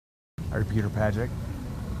Are you Peter Pagic?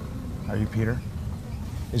 Are you Peter?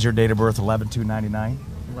 Is your date of birth 11/2/99?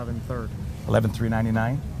 11/3.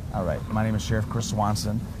 11/3/99? All right. My name is Sheriff Chris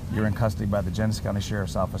Swanson. You're in custody by the Genesee County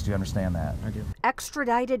Sheriff's Office. Do you understand that? I do.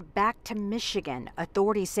 Extradited back to Michigan,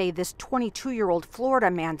 authorities say this 22-year-old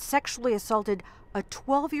Florida man sexually assaulted a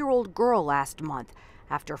 12-year-old girl last month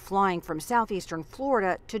after flying from southeastern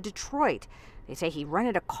Florida to Detroit. They say he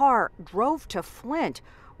rented a car, drove to Flint,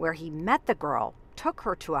 where he met the girl, took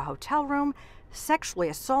her to a hotel room, sexually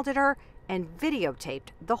assaulted her, and videotaped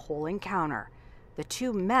the whole encounter. The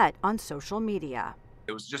two met on social media.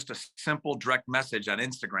 It was just a simple direct message on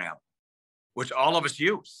Instagram, which all of us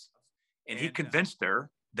use. And he convinced her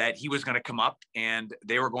that he was going to come up and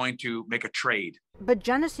they were going to make a trade. But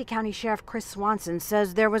Genesee County Sheriff Chris Swanson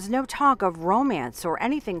says there was no talk of romance or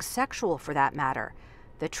anything sexual for that matter.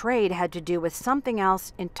 The trade had to do with something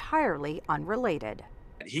else entirely unrelated.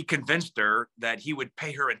 He convinced her that he would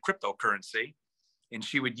pay her in cryptocurrency and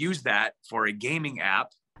she would use that for a gaming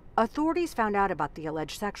app. Authorities found out about the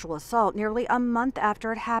alleged sexual assault nearly a month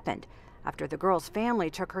after it happened, after the girl's family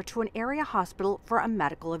took her to an area hospital for a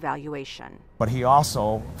medical evaluation. But he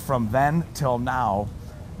also, from then till now,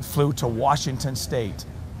 flew to Washington State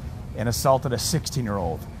and assaulted a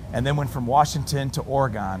 16-year-old, and then went from Washington to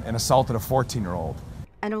Oregon and assaulted a 14-year-old.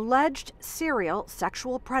 An alleged serial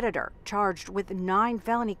sexual predator charged with 9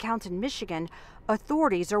 felony counts in Michigan.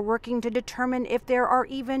 Authorities are working to determine if there are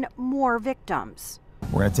even more victims.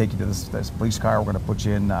 We're going to take you to this police car. We're going to put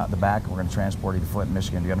you in the back, and we're going to transport you to Flint,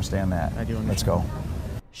 Michigan. Do you understand that? I do understand. Let's go.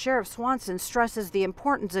 Sheriff Swanson stresses the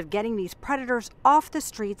importance of getting these predators off the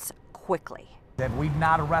streets quickly. If we've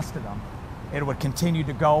not arrested them, it would continue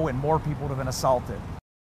to go and more people would have been assaulted.